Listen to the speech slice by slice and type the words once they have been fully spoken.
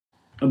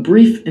A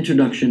brief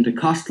introduction to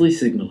costly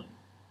signaling.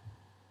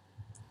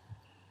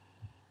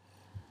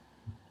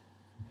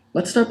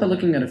 Let's start by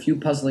looking at a few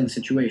puzzling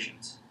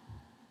situations.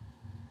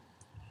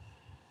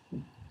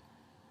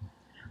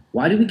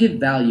 Why do we give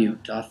value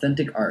to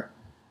authentic art,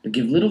 but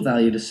give little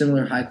value to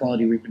similar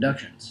high-quality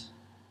reproductions?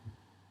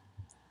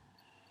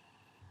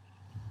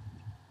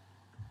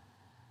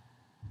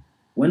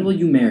 When Will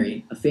You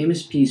Marry, a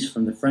famous piece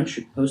from the French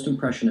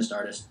post-impressionist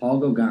artist Paul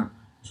Gauguin,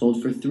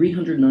 sold for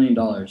 $300 million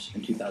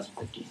in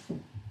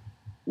 2015.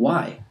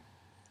 Why?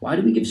 Why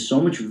do we give so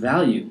much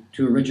value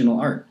to original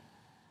art?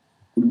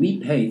 Would we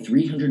pay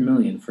 $300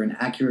 million for an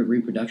accurate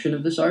reproduction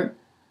of this art?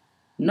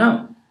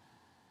 No.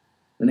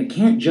 Then it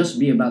can't just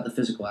be about the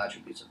physical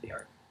attributes of the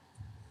art.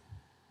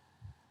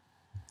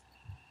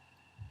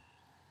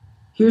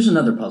 Here's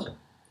another puzzle.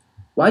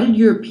 Why did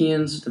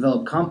Europeans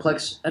develop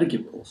complex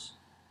etiquette rules?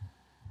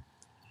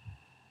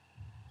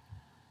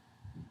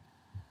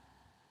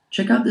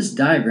 Check out this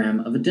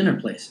diagram of a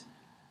dinner placing.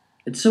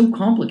 It's so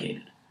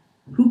complicated.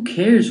 Who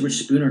cares which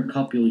spoon or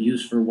cup you'll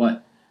use for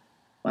what?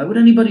 Why would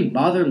anybody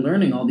bother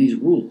learning all these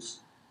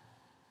rules?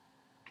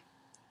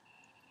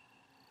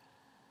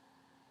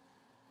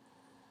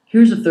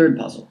 Here's a third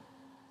puzzle.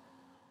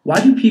 Why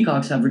do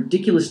peacocks have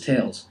ridiculous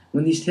tails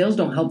when these tails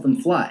don't help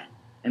them fly,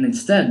 and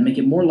instead make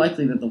it more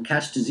likely that they'll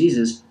catch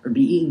diseases or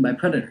be eaten by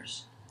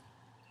predators?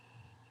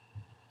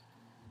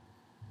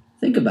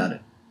 Think about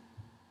it.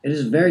 It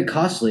is very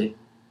costly,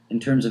 in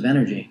terms of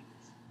energy,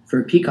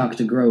 for a peacock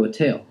to grow a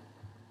tail.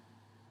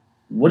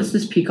 What is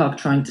this peacock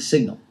trying to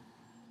signal?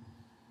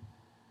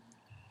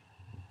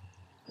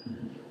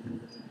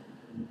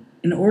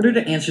 In order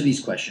to answer these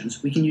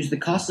questions, we can use the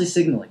costly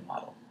signaling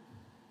model.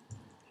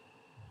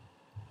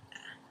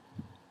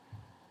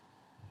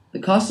 The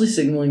costly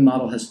signaling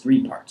model has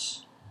three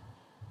parts.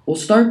 We'll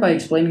start by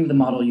explaining the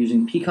model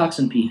using peacocks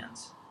and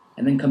peahens,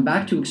 and then come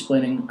back to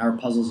explaining our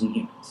puzzles in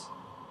humans.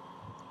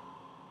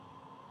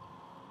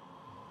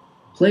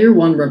 Player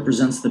 1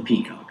 represents the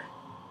peacock.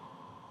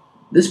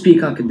 This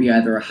peacock could be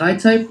either a high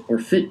type or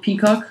fit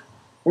peacock,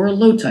 or a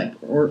low type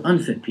or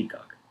unfit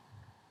peacock.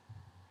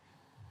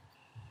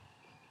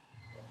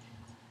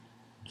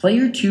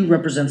 Player 2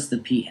 represents the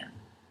peahen.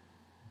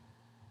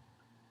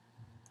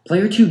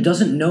 Player 2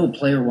 doesn't know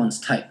Player 1's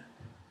type.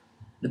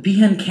 The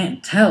peahen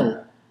can't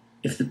tell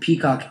if the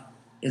peacock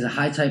is a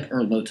high type or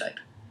a low type.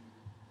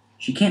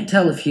 She can't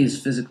tell if he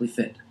is physically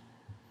fit.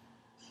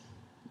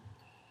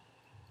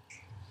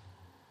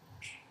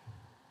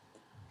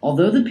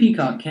 Although the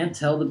peacock can't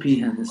tell the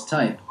peahen his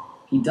type,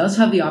 he does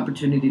have the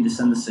opportunity to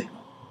send a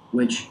signal,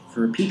 which,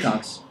 for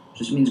peacocks,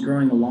 just means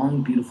growing a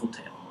long, beautiful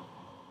tail.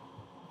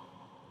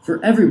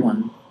 For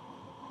everyone,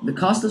 the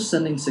cost of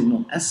sending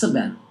signal S sub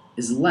n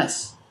is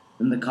less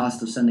than the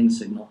cost of sending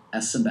signal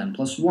S sub n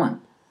plus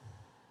 1.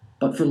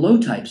 But for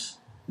low types,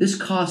 this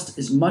cost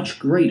is much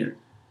greater.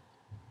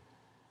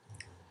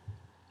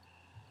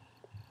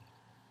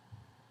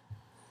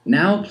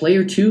 Now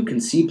player 2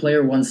 can see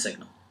player 1's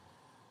signal.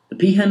 The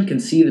peahen can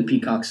see the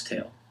peacock's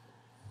tail.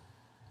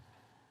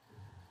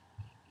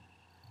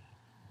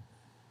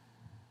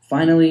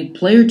 Finally,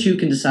 player 2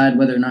 can decide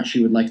whether or not she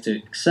would like to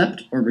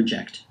accept or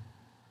reject.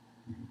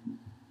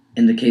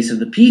 In the case of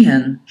the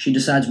peahen, she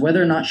decides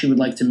whether or not she would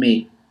like to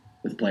mate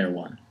with player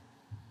 1.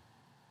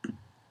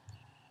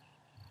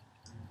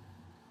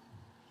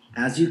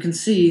 As you can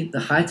see, the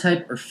high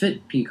type or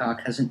fit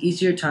peacock has an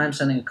easier time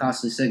sending a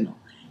costly signal,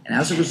 and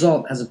as a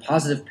result has a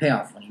positive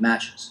payoff when he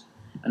matches.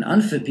 An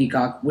unfit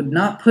peacock would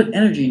not put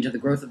energy into the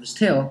growth of his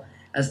tail,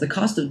 as the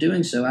cost of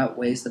doing so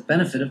outweighs the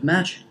benefit of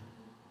matching.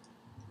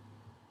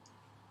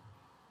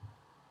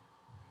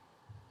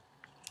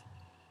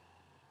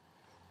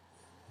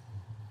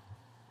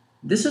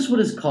 This is what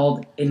is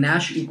called a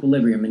Nash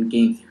equilibrium in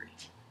game theory.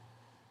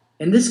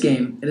 In this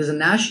game, it is a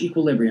Nash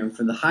equilibrium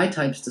for the high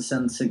types to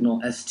send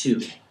signal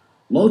S2,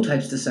 low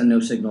types to send no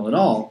signal at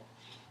all,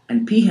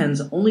 and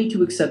peahens only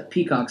to accept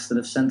peacocks that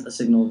have sent a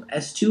signal of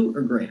S2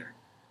 or greater.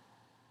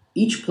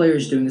 Each player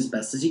is doing as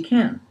best as he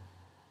can.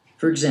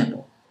 For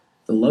example,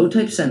 the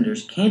low-type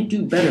senders can't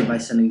do better by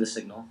sending the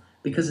signal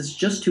because it's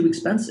just too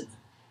expensive.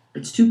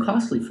 It's too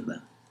costly for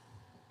them.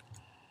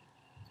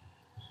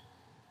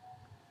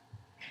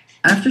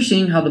 After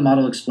seeing how the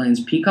model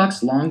explains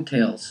peacocks' long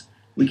tails,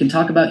 we can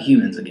talk about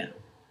humans again.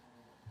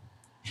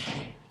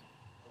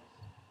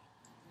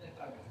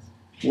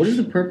 What is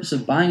the purpose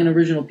of buying an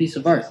original piece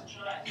of art?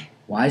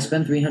 Why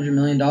spend $300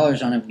 million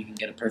on it when you can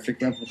get a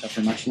perfect replica for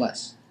much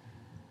less?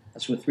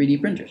 That's what 3D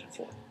printers are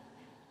for.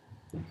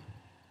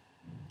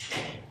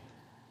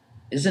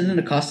 Isn't it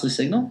a costly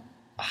signal?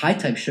 A high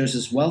type shows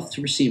his wealth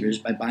to receivers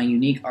by buying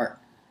unique art.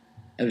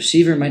 A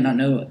receiver might not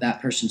know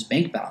that person's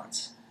bank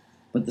balance,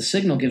 but the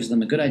signal gives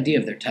them a good idea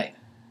of their type.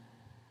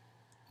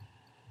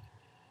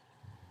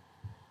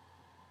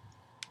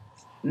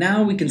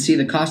 Now we can see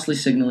the costly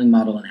signaling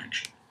model in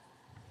action.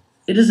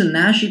 It is a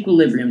Nash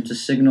equilibrium to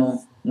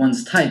signal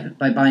one's type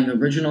by buying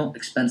original,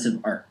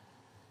 expensive art.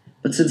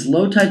 But since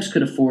low types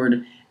could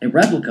afford a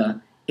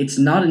replica, it's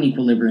not an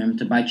equilibrium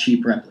to buy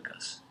cheap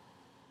replicas.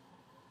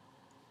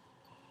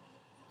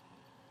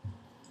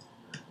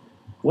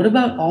 What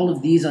about all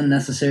of these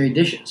unnecessary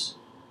dishes?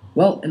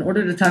 Well, in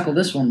order to tackle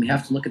this one, we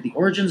have to look at the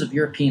origins of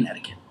European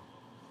etiquette.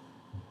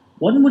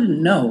 One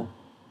wouldn't know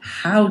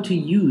how to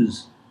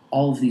use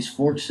all of these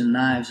forks and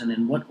knives and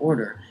in what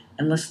order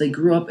unless they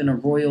grew up in a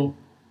royal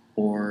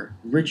or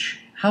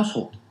rich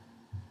household.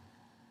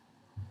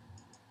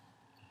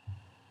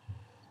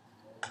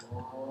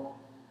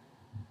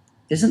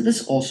 Isn't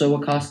this also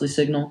a costly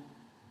signal?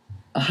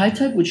 A high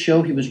type would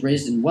show he was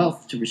raised in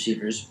wealth to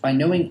receivers by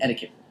knowing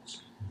etiquette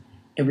rules.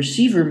 A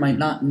receiver might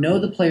not know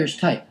the player's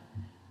type,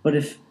 but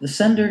if the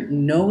sender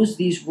knows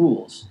these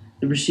rules,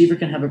 the receiver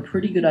can have a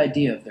pretty good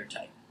idea of their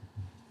type.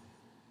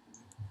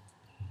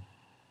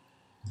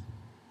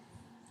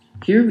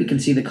 Here we can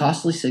see the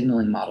costly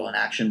signaling model in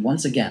action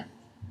once again.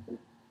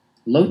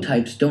 Low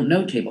types don't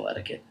know table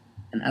etiquette,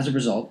 and as a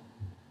result,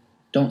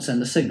 don't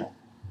send the signal.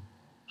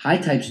 High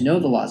types know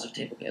the laws of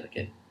table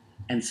etiquette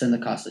and send the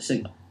costly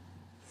signal.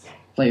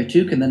 Player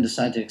 2 can then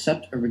decide to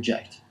accept or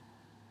reject.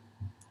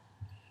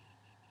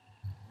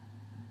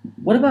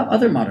 What about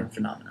other modern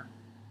phenomena?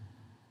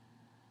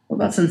 What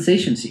about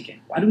sensation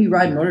seeking? Why do we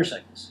ride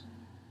motorcycles?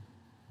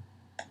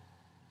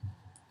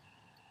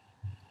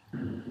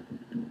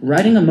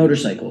 Riding a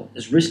motorcycle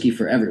is risky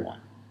for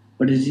everyone,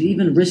 but it is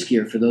even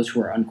riskier for those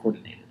who are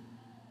uncoordinated.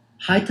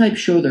 High types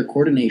show their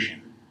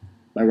coordination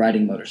by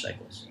riding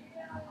motorcycles.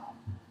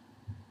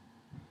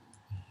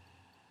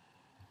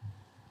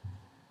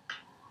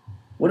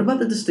 What about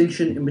the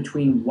distinction in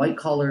between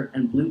white-collar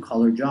and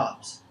blue-collar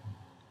jobs?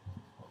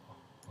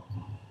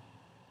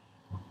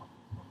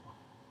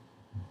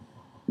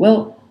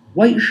 Well,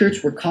 white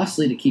shirts were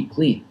costly to keep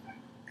clean.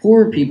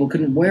 Poorer people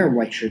couldn't wear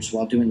white shirts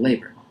while doing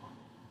labor.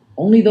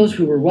 Only those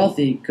who were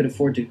wealthy could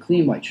afford to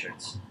clean white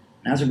shirts,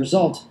 and as a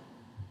result,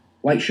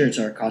 white shirts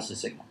are a costly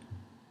signal.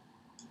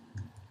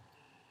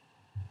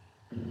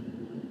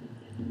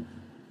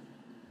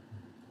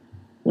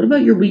 What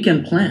about your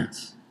weekend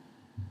plans?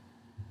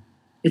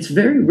 It's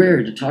very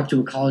rare to talk to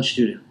a college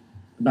student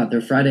about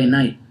their Friday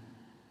night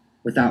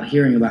without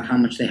hearing about how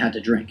much they had to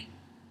drink.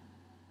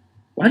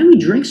 Why do we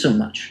drink so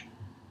much?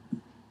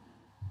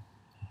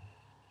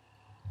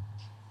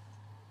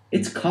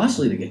 It's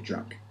costly to get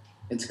drunk.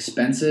 It's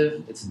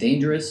expensive, it's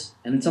dangerous,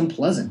 and it's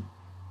unpleasant.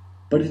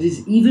 But it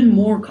is even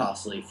more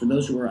costly for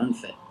those who are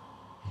unfit.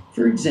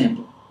 For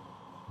example,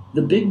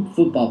 the big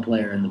football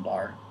player in the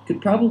bar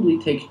could probably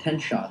take 10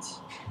 shots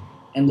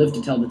and live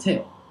to tell the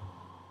tale,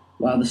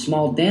 while the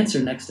small dancer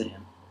next to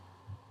him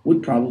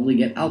would probably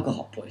get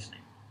alcohol poisoning.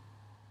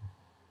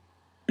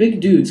 Big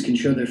dudes can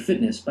show their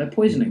fitness by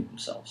poisoning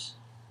themselves,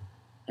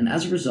 and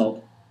as a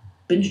result,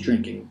 binge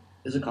drinking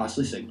is a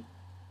costly signal.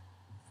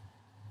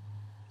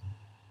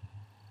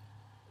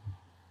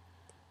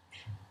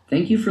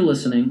 Thank you for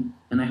listening,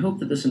 and I hope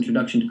that this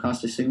introduction to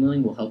costly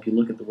signaling will help you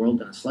look at the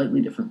world in a slightly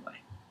different way.